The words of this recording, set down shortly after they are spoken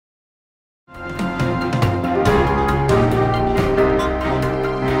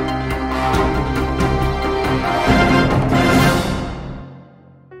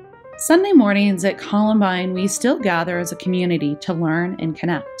Sunday mornings at Columbine, we still gather as a community to learn and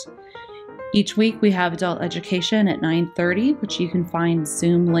connect. Each week we have adult education at 9:30, which you can find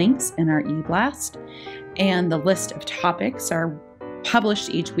Zoom links in our e-blast, and the list of topics are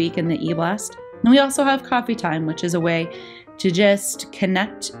published each week in the e-blast. And we also have coffee time, which is a way to just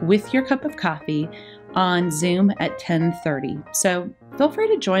connect with your cup of coffee on Zoom at 10:30. So feel free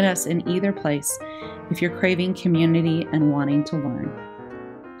to join us in either place if you're craving community and wanting to learn.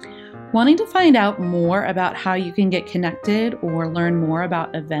 Wanting to find out more about how you can get connected or learn more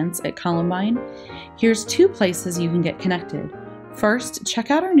about events at Columbine? Here's two places you can get connected. First,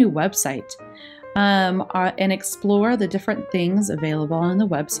 check out our new website and explore the different things available on the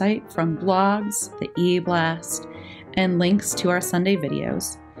website, from blogs, the e-blast, and links to our Sunday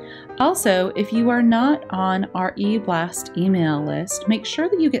videos. Also, if you are not on our e-blast email list, make sure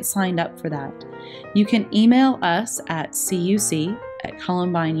that you get signed up for that. You can email us at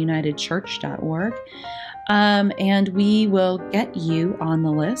cuc@columbineunitedchurch.org, and we will get you on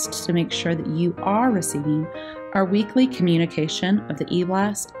the list to make sure that you are receiving our weekly communication of the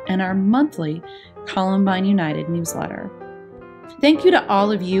e-blast and our monthly Columbine United newsletter. Thank you to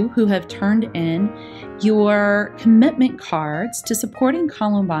all of you who have turned in your commitment cards to supporting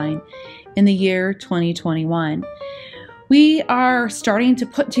Columbine in the year 2021. We are starting to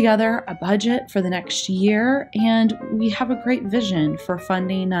put together a budget for the next year, and we have a great vision for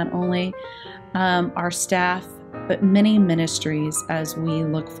funding not only our staff, but many ministries as we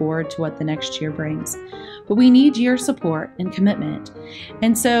look forward to what the next year brings. But we need your support and commitment.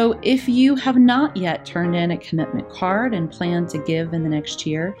 And so if you have not yet turned in a commitment card and plan to give in the next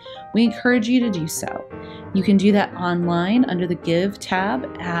year, we encourage you to do so. You can do that online under the Give tab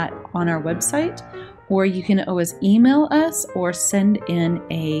on our website, or you can always email us or send in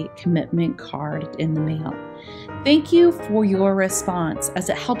a commitment card in the mail. Thank you for your response, as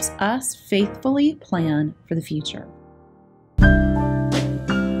it helps us faithfully plan for the future.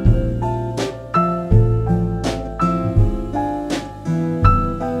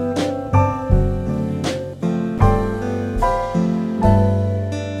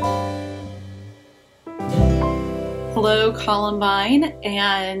 Hello, Columbine,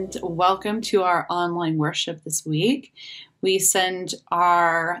 and welcome to our online worship this week. We send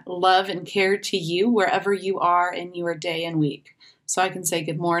our love and care to you wherever you are in your day and week. So I can say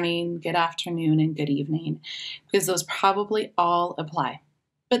good morning, good afternoon, and good evening, because those probably all apply.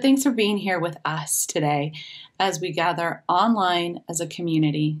 But thanks for being here with us today as we gather online as a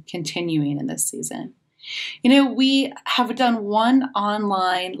community, continuing in this season. You know, we have done one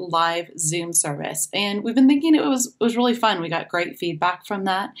online live Zoom service, and we've been thinking it was really fun. We got great feedback from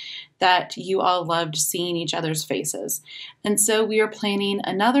that you all loved seeing each other's faces. And so we are planning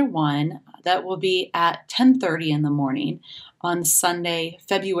another one that will be at 10:30 in the morning on Sunday,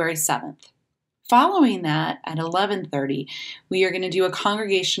 February 7th. Following that, at 11:30, we are going to do a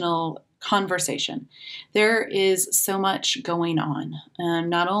congregational conversation. There is so much going on,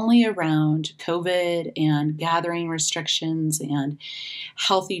 not only around COVID and gathering restrictions and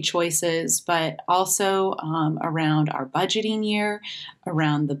healthy choices, but also around our budgeting year,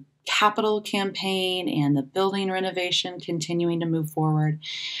 around the capital campaign and the building renovation continuing to move forward.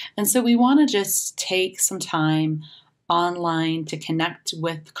 And so we want to just take some time online to connect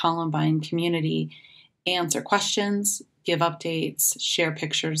with Columbine community, answer questions, give updates, share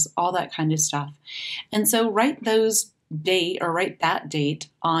pictures, all that kind of stuff. And so write that date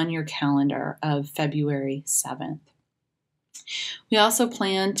on your calendar of February 7th. We also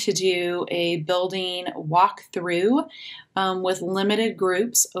plan to do a building walkthrough with limited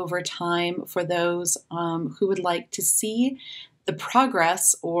groups over time for those who would like to see the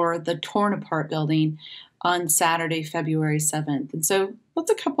progress or the torn apart building on Saturday, February 7th. And so that's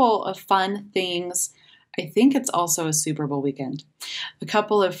a couple of fun things. I think it's also a Super Bowl weekend. A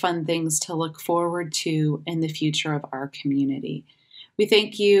couple of fun things to look forward to in the future of our community. We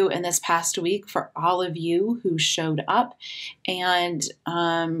thank you in this past week for all of you who showed up and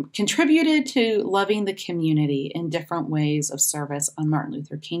contributed to loving the community in different ways of service on Martin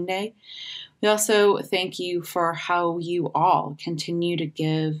Luther King Day. We also thank you for how you all continue to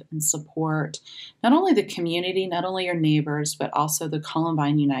give and support not only the community, not only your neighbors, but also the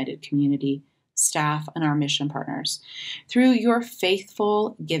Columbine United community, staff, and our mission partners. Through your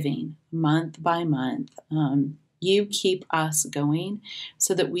faithful giving month by month, you keep us going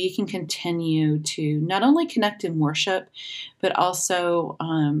so that we can continue to not only connect in worship, but also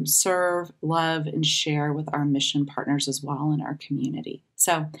serve, love, and share with our mission partners as well in our community.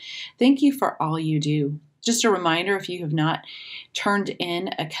 So thank you for all you do. Just a reminder, if you have not turned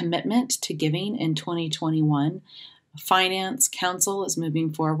in a commitment to giving in 2021, Finance Council is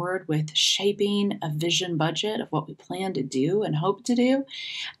moving forward with shaping a vision budget of what we plan to do and hope to do.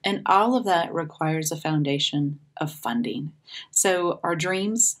 And all of that requires a foundation of funding. So our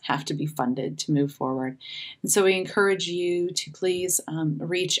dreams have to be funded to move forward. And so we encourage you to please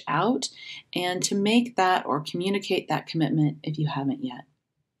reach out and to make that or communicate that commitment if you haven't yet.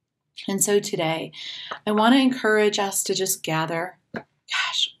 And so today, I want to encourage us to just gather.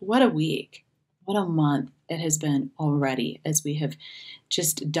 Gosh, what a week. What a month it has been already as we have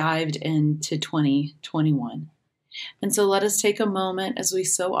just dived into 2021. And so let us take a moment, as we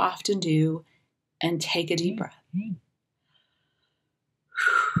so often do, and take a deep breath.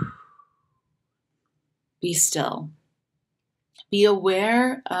 Be still. Be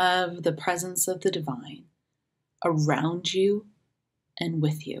aware of the presence of the divine around you and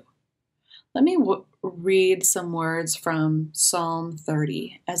with you. Let me read some words from Psalm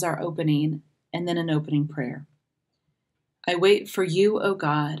 30 as our opening, and then an opening prayer. I wait for you, O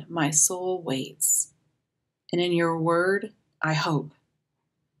God, my soul waits, and in your word I hope.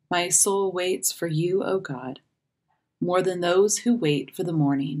 My soul waits for you, O God, more than those who wait for the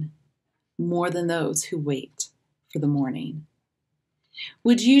morning, more than those who wait for the morning.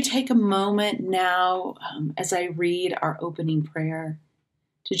 Would you take a moment now, as I read our opening prayer,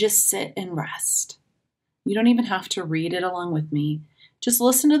 to just sit and rest? You don't even have to read it along with me. Just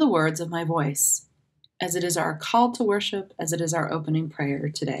listen to the words of my voice, as it is our call to worship, as it is our opening prayer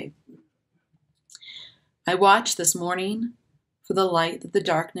today. I watch this morning for the light that the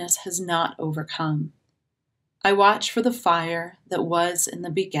darkness has not overcome. I watch for the fire that was in the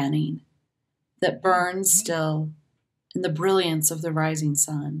beginning, that burns still in the brilliance of the rising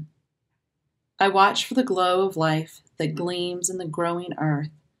sun. I watch for the glow of life that gleams in the growing earth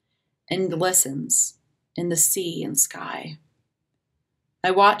and glistens in the sea and sky. I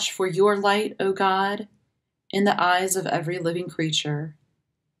watch for your light, O God, in the eyes of every living creature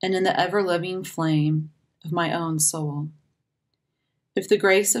and in the ever-living flame of my own soul. If the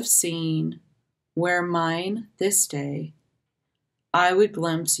grace of seeing were mine this day, I would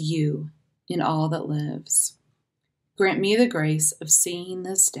glimpse you in all that lives. Grant me the grace of seeing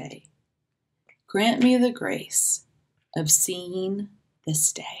this day. Grant me the grace of seeing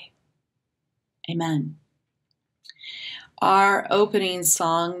this day. Amen. Our opening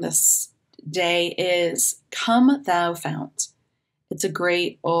song this day is Come Thou Fount. It's a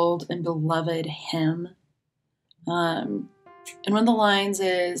great old and beloved hymn. And one of the lines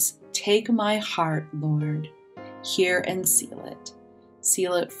is, take my heart, Lord, hear and seal it.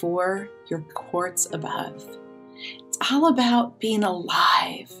 Seal it for your courts above. It's all about being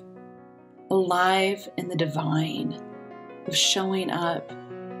alive in the divine, of showing up,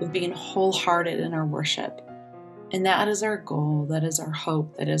 of being wholehearted in our worship. And that is our goal, that is our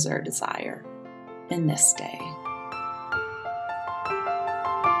hope, that is our desire in this day.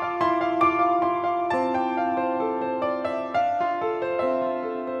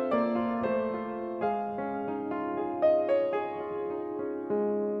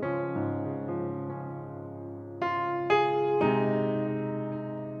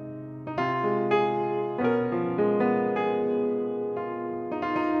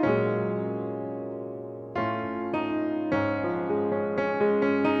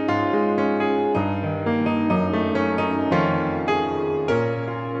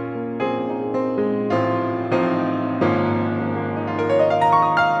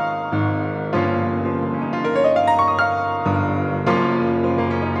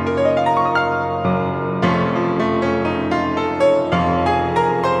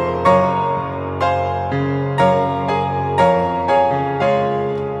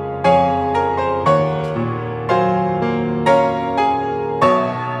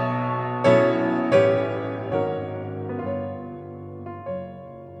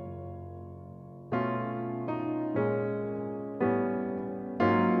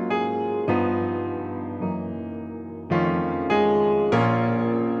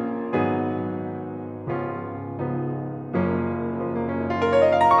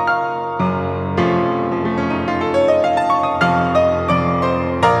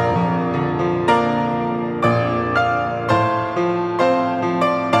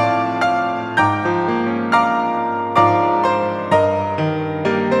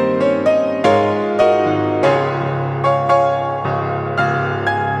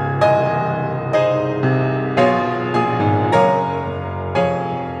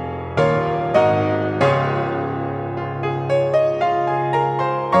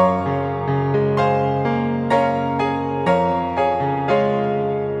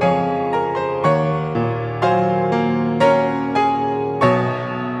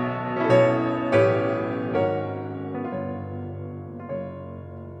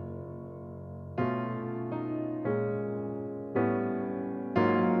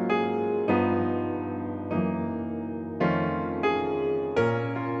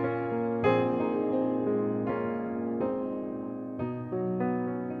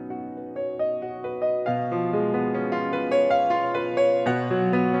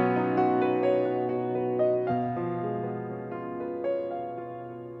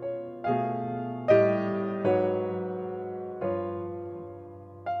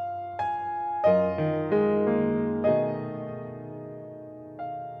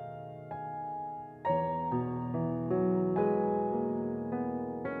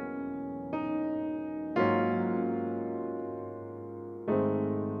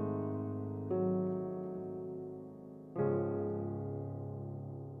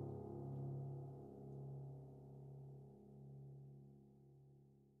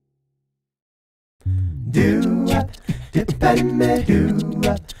 Do up, do up,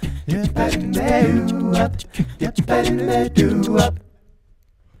 do up.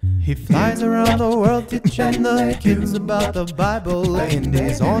 He flies around the world teaching the kids about the Bible, and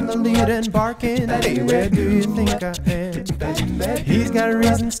he's on the lead and barking, hey, where do you think I am? He's got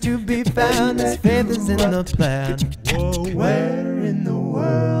reasons to be found, his faith is in the plan. Whoa, where in the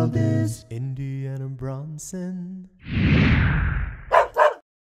world is Indiana Bronson?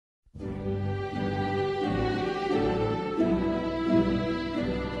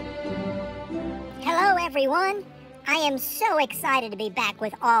 Hello, everyone. I am so excited to be back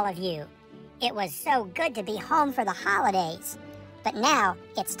with all of you. It was so good to be home for the holidays, but now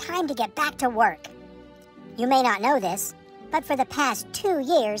it's time to get back to work. You may not know this, but for the past 2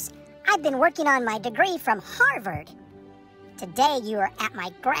 years, I've been working on my degree from Harvard. Today, you are at my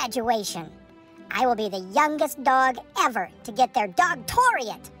graduation. I will be the youngest dog ever to get their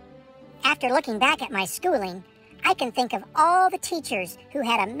dogtoriate. After looking back at my schooling, I can think of all the teachers who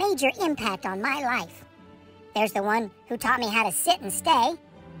had a major impact on my life. There's the one who taught me how to sit and stay,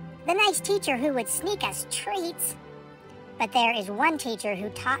 the nice teacher who would sneak us treats. But there is one teacher who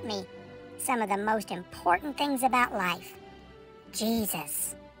taught me some of the most important things about life,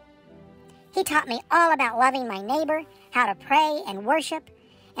 Jesus. He taught me all about loving my neighbor, how to pray and worship,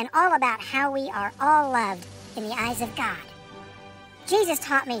 and all about how we are all loved in the eyes of God. Jesus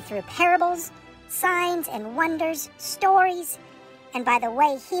taught me through parables, signs and wonders, stories, and by the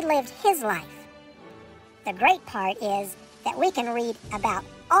way he lived his life. The great part is that we can read about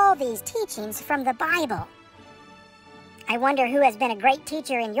all these teachings from the Bible. I wonder who has been a great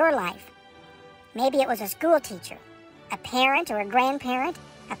teacher in your life. Maybe it was a school teacher, a parent or a grandparent,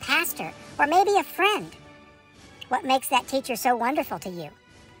 a pastor, or maybe a friend. What makes that teacher so wonderful to you?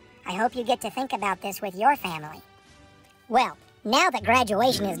 I hope you get to think about this with your family. Well, now that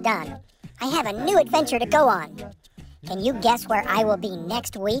graduation is done, I have a new adventure to go on. Can you guess where I will be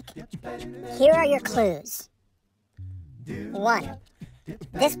next week? Here are your clues. 1.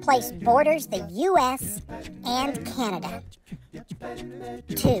 This place borders the U.S. and Canada.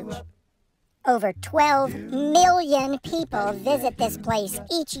 2. Over 12 million people visit this place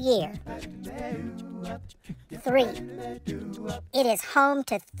each year. 3. It is home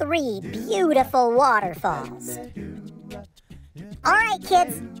to 3 beautiful waterfalls. All right,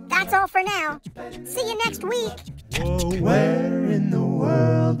 kids, that's all for now. See you next week. Whoa, where in the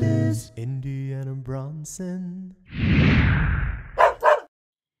world is Indiana Bronson?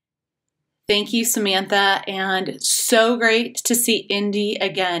 Thank you, Samantha, and so great to see Indy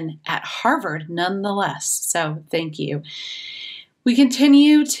again at Harvard nonetheless. So thank you. We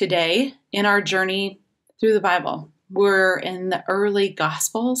continue today in our journey through the Bible. We're in the early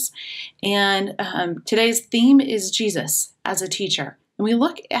Gospels, and today's theme is Jesus as a teacher. And we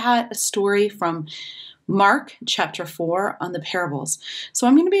look at a story from Mark chapter 4 on the parables. So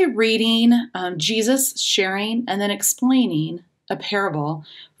I'm going to be reading Jesus sharing and then explaining a parable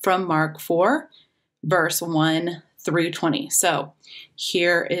from Mark 4, verse 1 through 20. So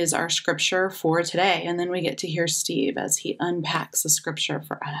here is our scripture for today, and then we get to hear Steve as he unpacks the scripture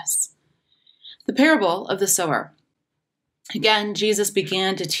for us. The parable of the sower. Again, Jesus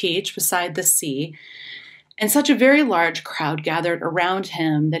began to teach beside the sea, and such a very large crowd gathered around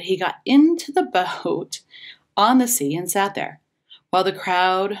him that he got into the boat on the sea and sat there, while the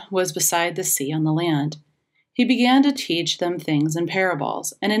crowd was beside the sea on the land. He began to teach them things in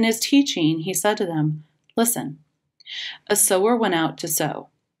parables, and in his teaching he said to them, "Listen, a sower went out to sow.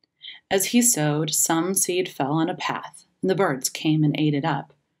 As he sowed, some seed fell on a path, and the birds came and ate it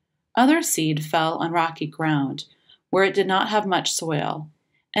up. Other seed fell on rocky ground, where it did not have much soil,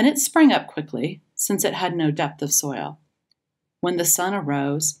 and it sprang up quickly, since it had no depth of soil. When the sun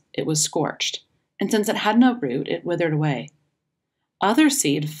arose, it was scorched, and since it had no root, it withered away. Other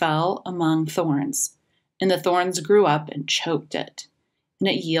seed fell among thorns, and the thorns grew up and choked it, and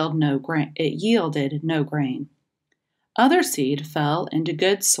it yielded no grain. Other seed fell into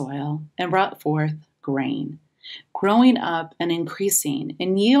good soil and brought forth grain, growing up and increasing,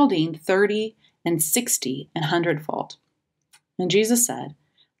 and yielding 30 and 60 and 100-fold. And Jesus said,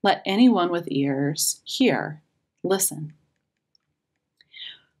 "Let anyone with ears hear, listen."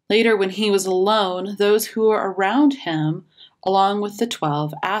 Later, when he was alone, those who were around him, along with the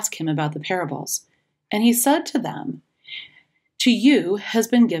 12, asked him about the parables. And he said to them, "To you has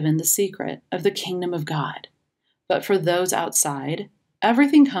been given the secret of the kingdom of God. But for those outside,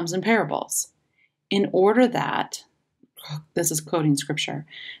 everything comes in parables, in order that," this is quoting scripture,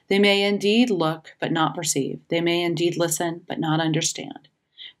 "they may indeed look but not perceive. They may indeed listen but not understand,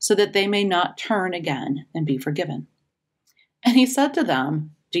 so that they may not turn again and be forgiven." And he said to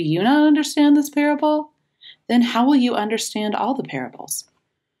them, Do you not understand this parable? Then how will you understand all the parables?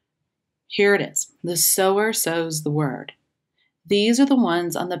 Here it is. The sower sows the word. These are the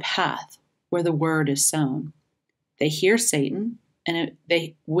ones on the path where the word is sown. They hear Satan, and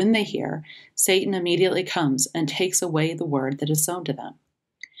when they hear, Satan immediately comes and takes away the word that is sown to them.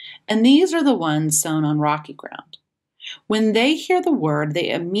 And these are the ones sown on rocky ground. When they hear the word, they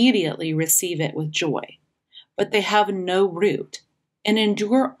immediately receive it with joy, but they have no root and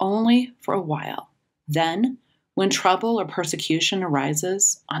endure only for a while. Then, when trouble or persecution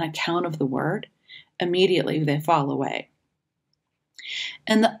arises on account of the word, immediately they fall away.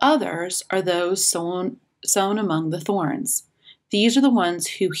 And the others are those sown among the thorns. These are the ones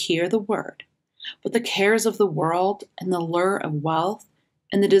who hear the word, but the cares of the world and the lure of wealth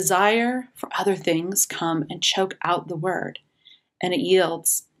and the desire for other things come and choke out the word, and it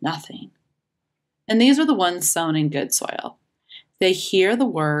yields nothing. And these are the ones sown in good soil. They hear the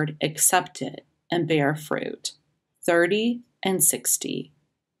word, accept it, and bear fruit, 30 and 60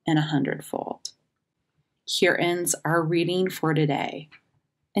 and 100-fold. Here ends our reading for today.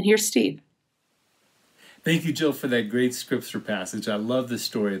 And here's Steve. Thank you, Jill, for that great scripture passage. I love the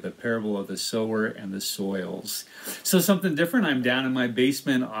story of the parable of the sower and the soils. So something different. I'm down in my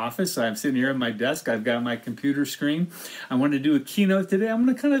basement office. I'm sitting here at my desk. I've got my computer screen. I want to do a keynote today. I'm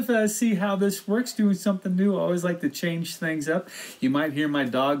going to kind of see how this works, doing something new. I always like to change things up. You might hear my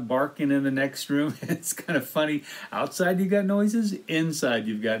dog barking in the next room. It's kind of funny. Outside you've got noises. Inside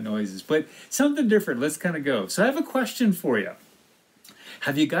you've got noises. But something different. Let's kind of go. So I have a question for you.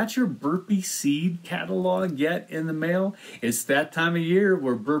 Have you got your Burpee seed catalog yet in the mail? It's that time of year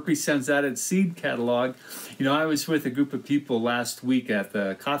where Burpee sends out its seed catalog. You know, I was with a group of people last week at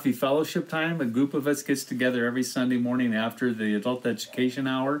the coffee fellowship time. A group of us gets together every Sunday morning after the adult education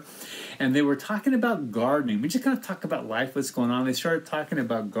hour. And they were talking about gardening. We just kind of talk about life, what's going on. They started talking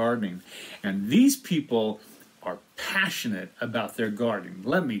about gardening. And these people are passionate about their gardening.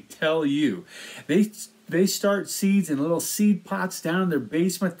 Let me tell you, they start seeds in little seed pots down in their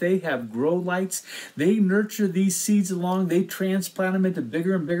basement. They have grow lights. They nurture these seeds along. They transplant them into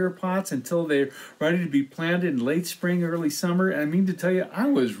bigger and bigger pots until they're ready to be planted in late spring, early summer. And I mean to tell you, I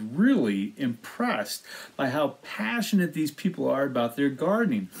was really impressed by how passionate these people are about their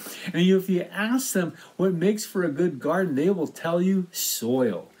gardening. And if you ask them what makes for a good garden, they will tell you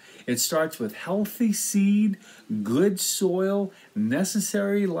soil. It starts with healthy seed, good soil,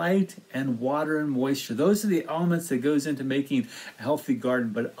 necessary light, and water and moisture. Those are the elements that goes into making a healthy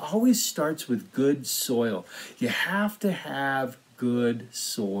garden, but it always starts with good soil. You have to have good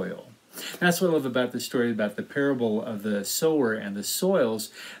soil. That's what I love about the story about the parable of the sower and the soils,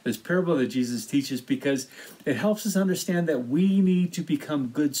 this parable that Jesus teaches, because it helps us understand that we need to become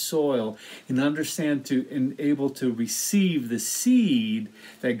good soil and able to receive the seed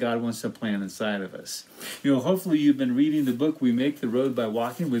that God wants to plant inside of us. You know, hopefully you've been reading the book We Make the Road by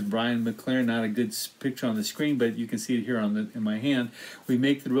Walking with Brian McLaren. Not a good picture on the screen, but you can see it here in my hand. We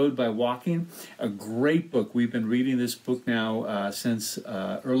Make the Road by Walking, a great book. We've been reading this book now since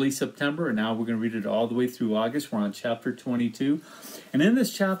early September, and now we're going to read it all the way through August. We're on chapter 22. And in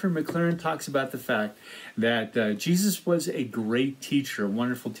this chapter, McLaren talks about the fact that Jesus was a great teacher, a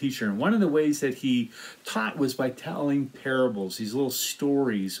wonderful teacher. And one of the ways that he taught was by telling parables, these little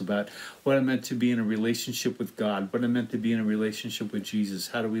stories about what it meant to be in a relationship with God, what it meant to be in a relationship with Jesus,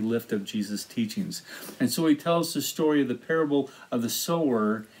 how do we lift up Jesus' teachings. And so he tells the story of the parable of the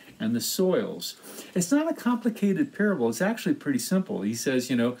sower and the soils. It's not a complicated parable. It's actually pretty simple. He says,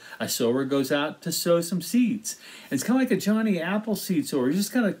 you know, a sower goes out to sow some seeds. It's kind of like a Johnny Appleseed sower. He's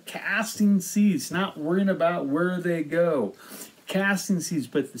just kind of casting seeds, not worrying about where they go. Casting seeds,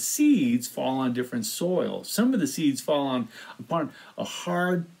 but the seeds fall on different soil. Some of the seeds fall upon a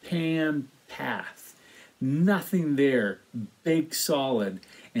hard pan path. Nothing there, baked solid.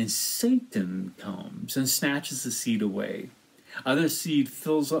 And Satan comes and snatches the seed away. Other seed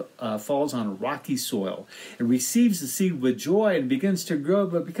falls on rocky soil. It receives the seed with joy and begins to grow,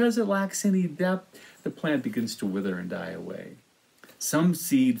 but because it lacks any depth, the plant begins to wither and die away. Some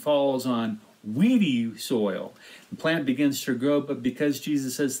seed falls on weedy soil. The plant begins to grow, but because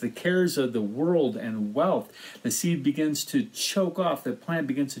Jesus says the cares of the world and wealth, the seed begins to choke off. The plant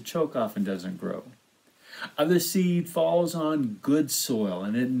begins to choke off and doesn't grow. Other seed falls on good soil,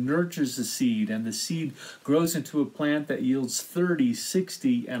 and it nurtures the seed, and the seed grows into a plant that yields 30,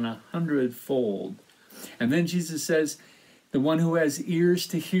 60, and 100-fold. And then Jesus says, the one who has ears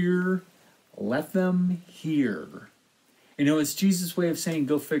to hear, let them hear. You know, it's Jesus' way of saying,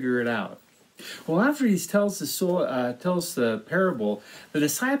 go figure it out. Well, after he tells the parable, the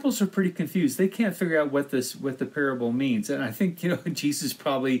disciples are pretty confused. They can't figure out what the parable means, and I think Jesus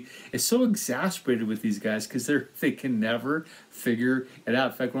probably is so exasperated with these guys because they can never figure it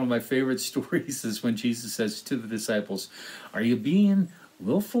out. In fact, one of my favorite stories is when Jesus says to the disciples, "Are you being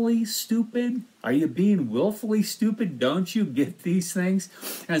willfully stupid? Are you being willfully stupid? Don't you get these things?"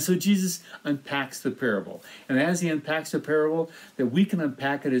 And so Jesus unpacks the parable. And as he unpacks the parable, that we can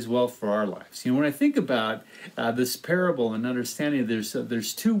unpack it as well for our lives. When I think about this parable and understanding,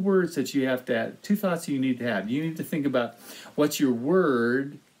 there's two words that you have to have, two thoughts that you need to have. You need to think about what's your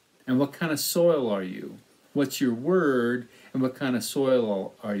word and what kind of soil are you? What's your word and what kind of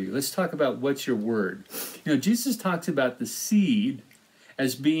soil are you? Let's talk about what's your word. Jesus talks about the seed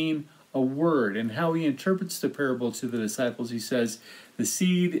as being a word, and how he interprets the parable to the disciples. He says, the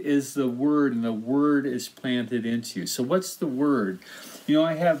seed is the word, and the word is planted into you. So what's the word?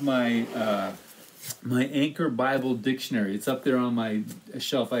 I have my Anchor Bible Dictionary. It's up there on my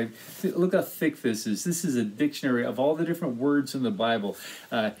shelf. Look how thick this is. This is a dictionary of all the different words in the Bible.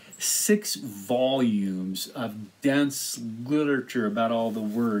 6 volumes of dense literature about all the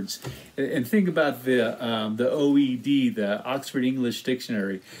words. And think about the OED, the Oxford English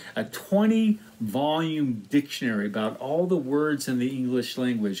Dictionary, a 20-volume dictionary about all the words in the English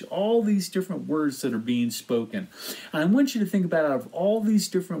language, all these different words that are being spoken. And I want you to think about, out of all these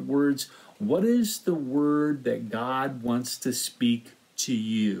different words, what is the word that God wants to speak to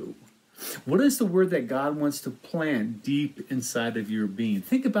you? What is the word that God wants to plant deep inside of your being?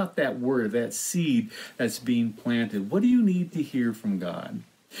 Think about that word, that seed that's being planted. What do you need to hear from God?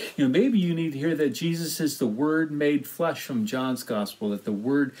 Maybe you need to hear that Jesus is the Word made flesh from John's Gospel, that the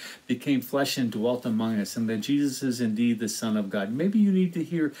Word became flesh and dwelt among us, and that Jesus is indeed the Son of God. Maybe you need to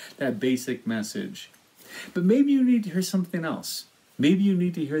hear that basic message. But maybe you need to hear something else. Maybe you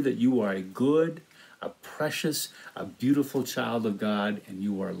need to hear that you are a good, a precious, a beautiful child of God, and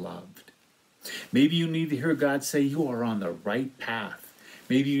you are loved. Maybe you need to hear God say you are on the right path.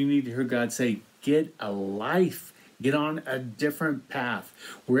 Maybe you need to hear God say, get a life. Get on a different path.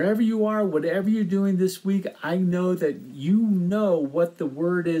 Wherever you are, whatever you're doing this week, I know that you know what the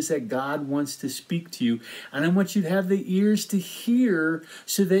word is that God wants to speak to you. And I want you to have the ears to hear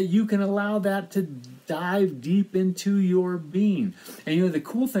so that you can allow that to dive deep into your being. And the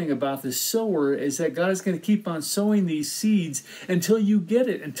cool thing about the sower is that God is going to keep on sowing these seeds until you get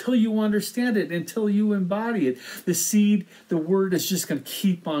it, until you understand it, until you embody it. The seed, the word is just going to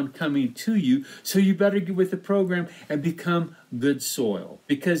keep on coming to you. So you better get with the program and become good soil.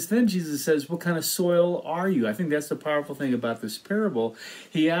 Because then Jesus says, what kind of soil are you? I think that's the powerful thing about this parable.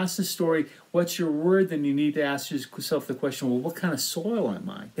 He asks the story, what's your word? Then you need to ask yourself the question, well, what kind of soil am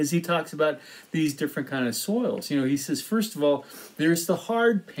I? Because he talks about these different kind of soils. He says, first of all, there's the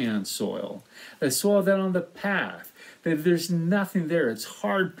hard pan soil, the soil that on the path, that there's nothing there. It's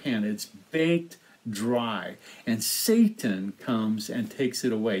hard pan, it's baked dry, and Satan comes and takes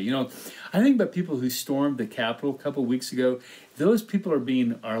it away. I think about people who stormed the Capitol a couple of weeks ago. Those people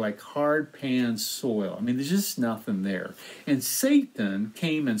are like hard pan soil. There's just nothing there. And Satan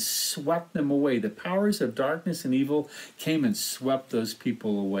came and swept them away. The powers of darkness and evil came and swept those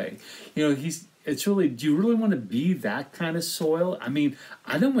people away. It's really, do you really want to be that kind of soil? I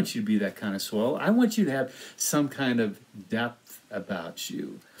don't want you to be that kind of soil. I want you to have some kind of depth about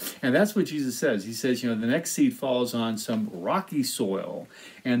you. And that's what Jesus says. He says, the next seed falls on some rocky soil,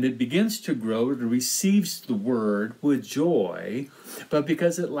 and it begins to grow. It receives the word with joy, but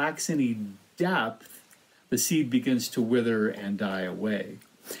because it lacks any depth, the seed begins to wither and die away.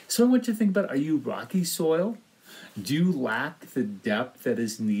 So I want you to think about, are you rocky soil? Do you lack the depth that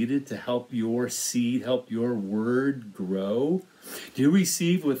is needed to help your seed, help your word grow? Do you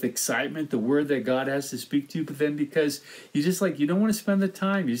receive with excitement the word that God has to speak to you, but then because you don't want to spend the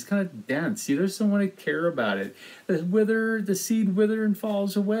time, you're just kind of dense, you just don't want to care about it, the seed withers and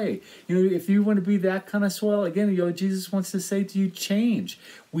falls away. If you want to be that kind of soil, again, Jesus wants to say to you, change.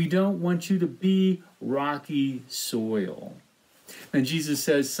 We don't want you to be rocky soil. And Jesus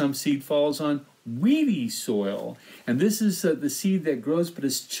says some seed falls on weedy soil, and this is the seed that grows but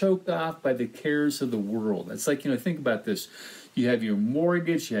is choked off by the cares of the world. It's like, think about this. You have your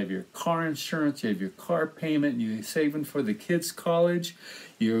mortgage, you have your car insurance, you have your car payment, you're saving for the kids' college,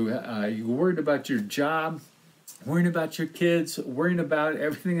 you're worried about your job, worrying about your kids, worrying about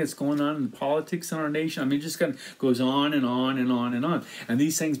everything that's going on in politics in our nation. It just kind of goes on and on and on and on. And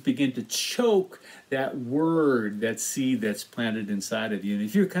these things begin to choke that word, that seed that's planted inside of you. And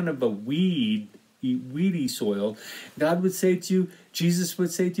if you're kind of a weedy soil, God would say to you, Jesus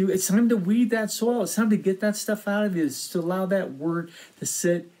would say to you, it's time to weed that soil. It's time to get that stuff out of you. It's to allow that word to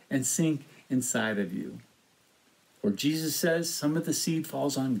sit and sink inside of you. Or Jesus says some of the seed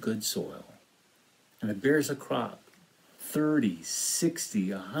falls on good soil and it bears a crop 30, 60,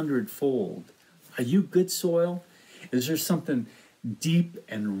 100-fold. Are you good soil? Is there something deep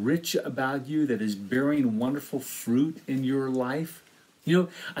and rich about you that is bearing wonderful fruit in your life?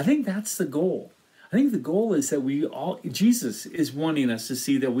 I think that's the goal. I think the goal is that Jesus is wanting us to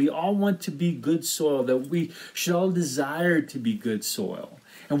see that we all want to be good soil, that we should all desire to be good soil.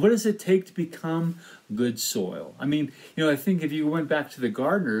 And what does it take to become good soil? I mean, I think if you went back to the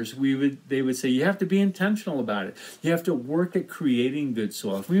gardeners, they would say you have to be intentional about it. You have to work at creating good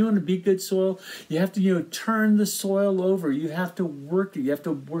soil. If we want to be good soil, you have to, turn the soil over. You have to work it. You have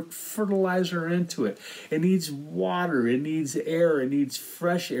to work fertilizer into it. It needs water. It needs air. It needs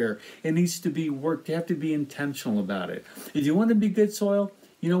fresh air. It needs to be worked. You have to be intentional about it. If you want to be good soil,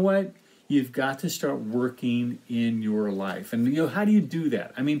 you know what? You've got to start working in your life. And how do you do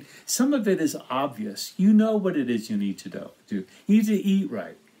that? I mean, some of it is obvious. You know what it is you need to do. You need to eat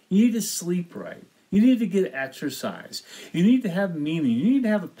right. You need to sleep right. You need to get exercise. You need to have meaning. You need to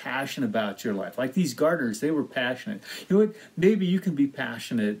have a passion about your life. Like these gardeners, they were passionate. You know what? Maybe you can be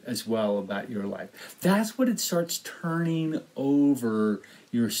passionate as well about your life. That's what it starts turning over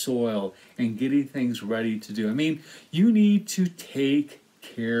your soil and getting things ready to do. I mean, you need to take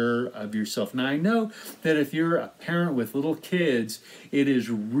care of yourself. Now, I know that if you're a parent with little kids, it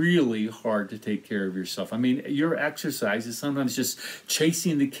is really hard to take care of yourself. I mean, your exercise is sometimes just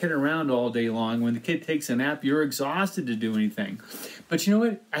chasing the kid around all day long. When the kid takes a nap, you're exhausted to do anything. But you know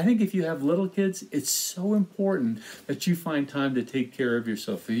what? I think if you have little kids, it's so important that you find time to take care of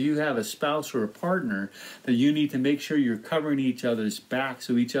yourself. If you have a spouse or a partner, that you need to make sure you're covering each other's back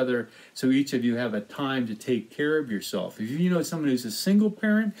so each of you have a time to take care of yourself. If you know someone who's a single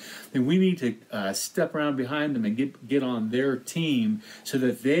parent, then we need to step around behind them and get on their team so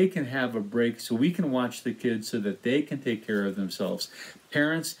that they can have a break, so we can watch the kids so that they can take care of themselves.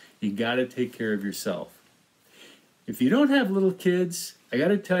 Parents, you got to take care of yourself. If you don't have little kids, I got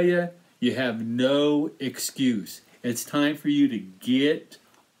to tell you, you have no excuse. It's time for you to get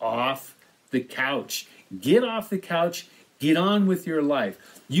off the couch. Get off the couch. Get on with your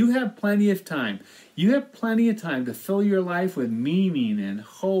life. You have plenty of time. You have plenty of time to fill your life with meaning and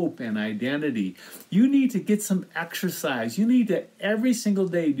hope and identity. You need to get some exercise. You need to every single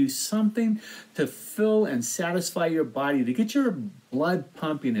day do something to fill and satisfy your body, to get your blood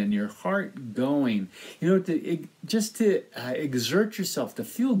pumping and your heart going. To exert yourself, to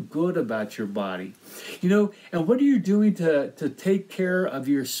feel good about your body. And what are you doing to take care of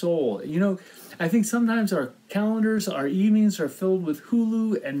your soul? I think sometimes our calendars, our evenings are filled with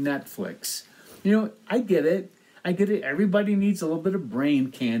Hulu and Netflix. I get it. Everybody needs a little bit of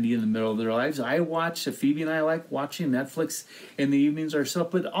brain candy in the middle of their lives. Phoebe and I like watching Netflix in the evenings ourselves,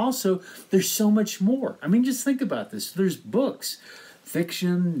 but also there's so much more. I mean, just think about this. There's books,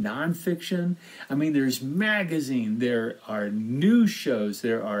 fiction, nonfiction. I mean, there's magazine. There are news shows.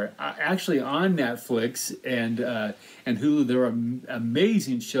 There are actually on Netflix and Hulu. There are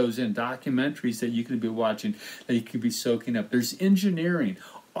amazing shows and documentaries that you can be watching, that you can be soaking up. There's engineering,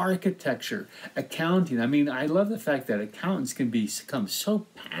 architecture, accounting. I mean, I love the fact that accountants can become so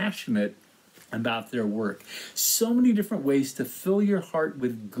passionate about their work. So many different ways to fill your heart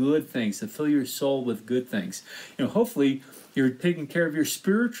with good things, to fill your soul with good things. Hopefully you're taking care of your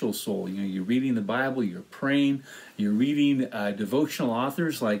spiritual soul. You're reading the Bible, you're praying, you're reading devotional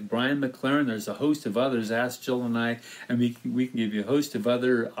authors like Brian McLaren. There's a host of others. Ask Jill and I, and we can give you a host of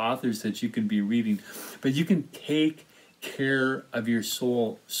other authors that you can be reading. But you can take care of your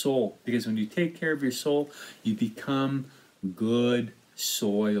soul, because when you take care of your soul, you become good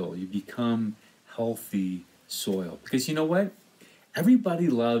soil. You become healthy soil. Because you know what? Everybody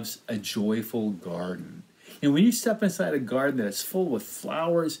loves a joyful garden. When you step inside a garden that's full with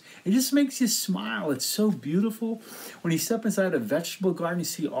flowers, it just makes you smile. It's so beautiful. When you step inside a vegetable garden, you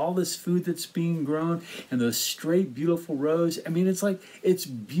see all this food that's being grown and those straight, beautiful rows. I mean, it's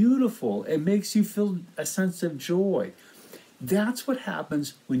beautiful. It makes you feel a sense of joy. That's what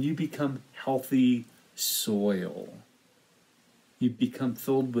happens when you become healthy soil. You become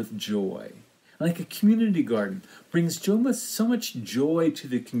filled with joy. Like a community garden brings so much joy to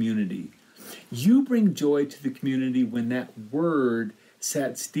the community. You bring joy to the community when that word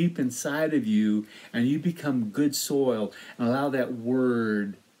sets deep inside of you and you become good soil and allow that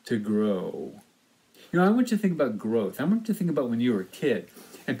word to grow. I want you to think about growth. I want you to think about when you were a kid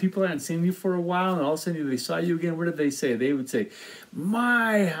and people hadn't seen you for a while and all of a sudden they saw you again. What did they say? They would say,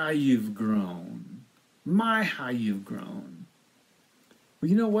 "My, how you've grown. My, how you've grown." Well,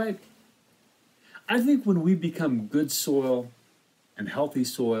 you know what? I think when we become good soil and healthy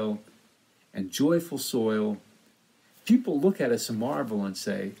soil, and joyful soil, people look at us and marvel and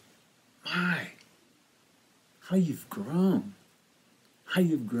say, my, how you've grown. How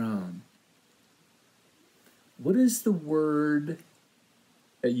you've grown. What is the word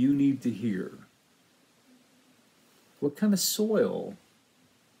that you need to hear? What kind of soil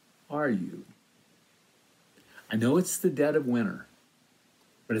are you? I know it's the dead of winter,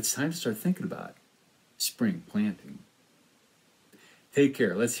 but it's time to start thinking about spring planting. Take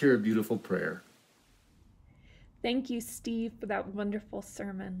care. Let's hear a beautiful prayer. Thank you, Steve, for that wonderful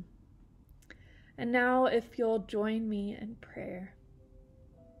sermon. And now, if you'll join me in prayer.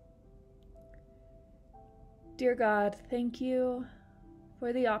 Dear God, thank you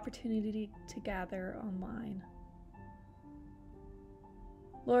for the opportunity to gather online.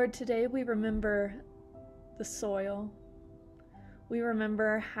 Lord, today we remember the soil. We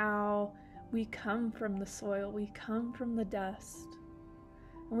remember how we come from the soil, we come from the dust.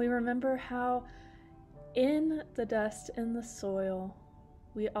 And we remember how in the dust, in the soil,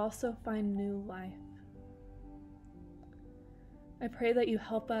 we also find new life. I pray that you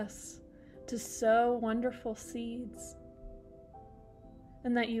help us to sow wonderful seeds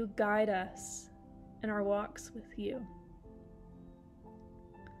and that you guide us in our walks with you.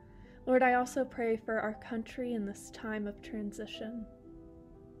 Lord, I also pray for our country in this time of transition.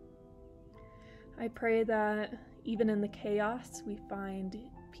 I pray that even in the chaos, we find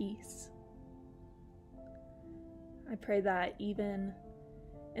peace. I pray that even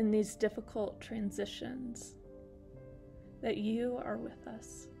in these difficult transitions, that you are with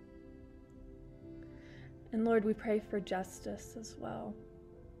us. And Lord, we pray for justice as well.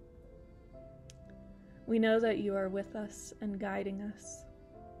 We know that you are with us and guiding us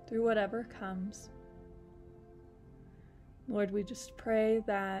through whatever comes. Lord, we just pray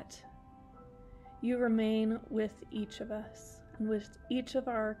that you remain with each of us and with each of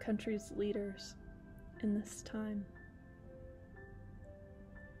our country's leaders in this time.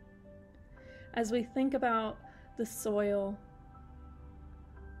 As we think about the soil,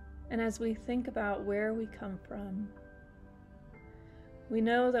 and as we think about where we come from, we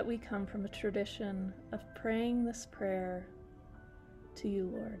know that we come from a tradition of praying this prayer to you,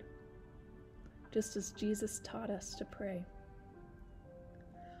 Lord, just as Jesus taught us to pray.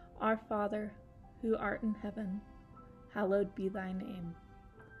 Our Father, who art in heaven, hallowed be thy name.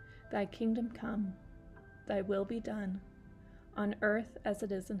 Thy kingdom come, thy will be done, on earth as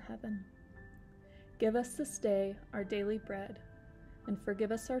it is in heaven. Give us this day our daily bread, and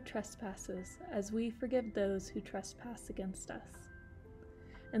forgive us our trespasses, as we forgive those who trespass against us.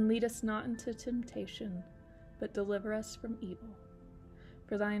 And lead us not into temptation, but deliver us from evil.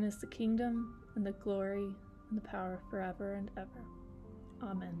 For thine is the kingdom, and the glory, and the power forever and ever.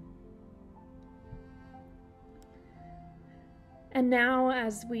 Amen. And now,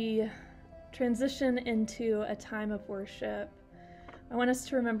 as we transition into a time of worship, I want us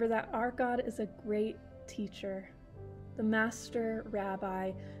to remember that our God is a great teacher, the master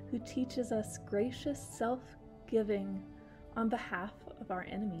rabbi who teaches us gracious self-giving on behalf of our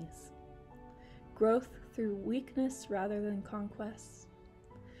enemies, growth through weakness rather than conquest,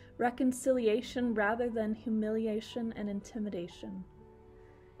 reconciliation rather than humiliation and intimidation,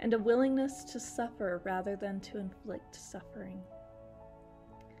 and a willingness to suffer rather than to inflict suffering.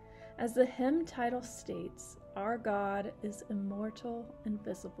 As the hymn title states, our God is immortal and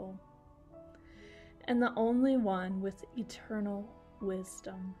visible, and the only one with eternal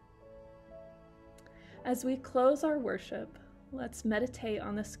wisdom. As we close our worship, let's meditate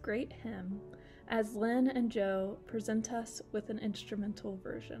on this great hymn as Lynn and Joe present us with an instrumental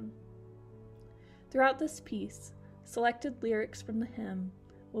version. Throughout this piece, selected lyrics from the hymn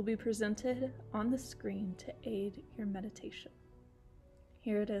will be presented on the screen to aid your meditation.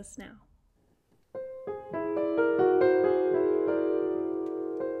 Here it is now.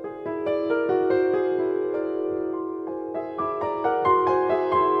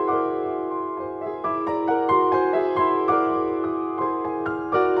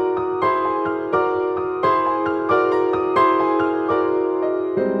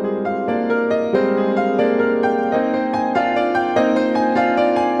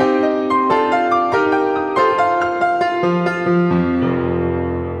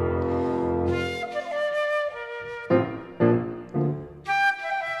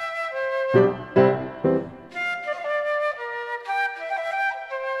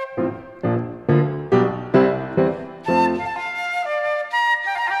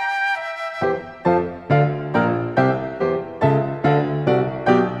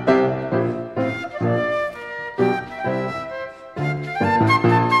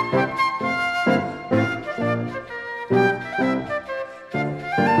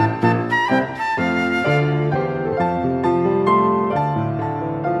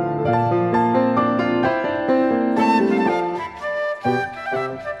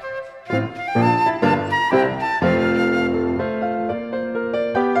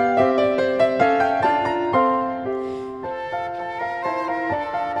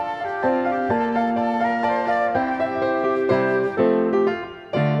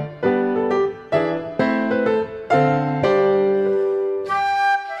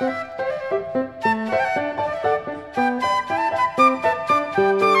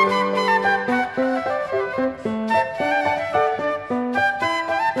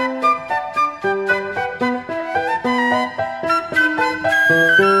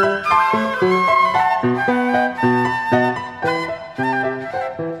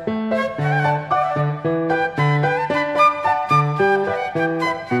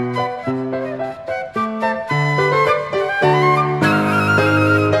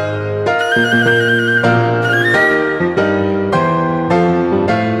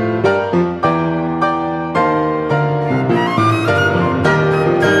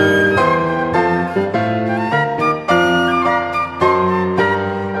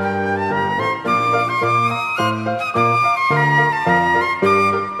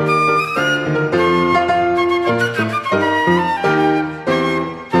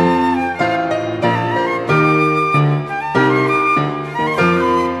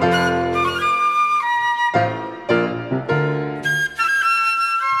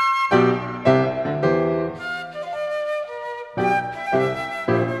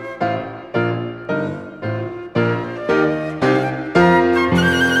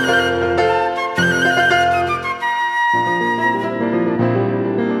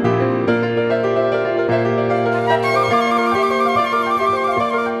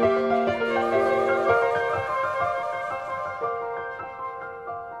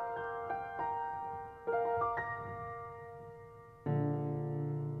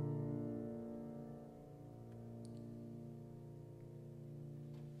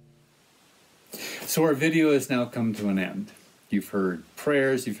 So our video has now come to an end. You've heard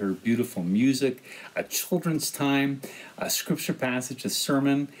prayers, you've heard beautiful music, a children's time, a scripture passage, a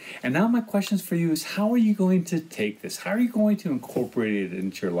sermon. And now my questions for you is, how are you going to take this? How are you going to incorporate it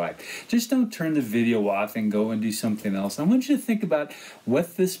into your life? Just don't turn the video off and go and do something else. I want you to think about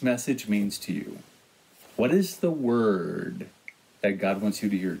what this message means to you. What is the word that God wants you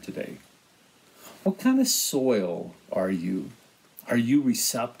to hear today? What kind of soil are you? Are you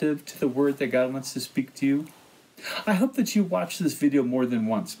receptive to the word that God wants to speak to you? I hope that you watch this video more than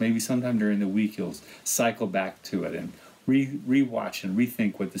once. Maybe sometime during the week you'll cycle back to it and re-watch and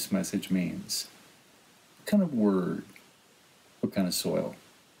rethink what this message means. What kind of word? What kind of soil?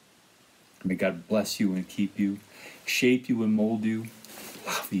 May God bless you and keep you, shape you and mold you,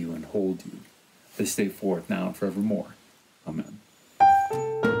 love you and hold you this day forth, now and forevermore. Amen.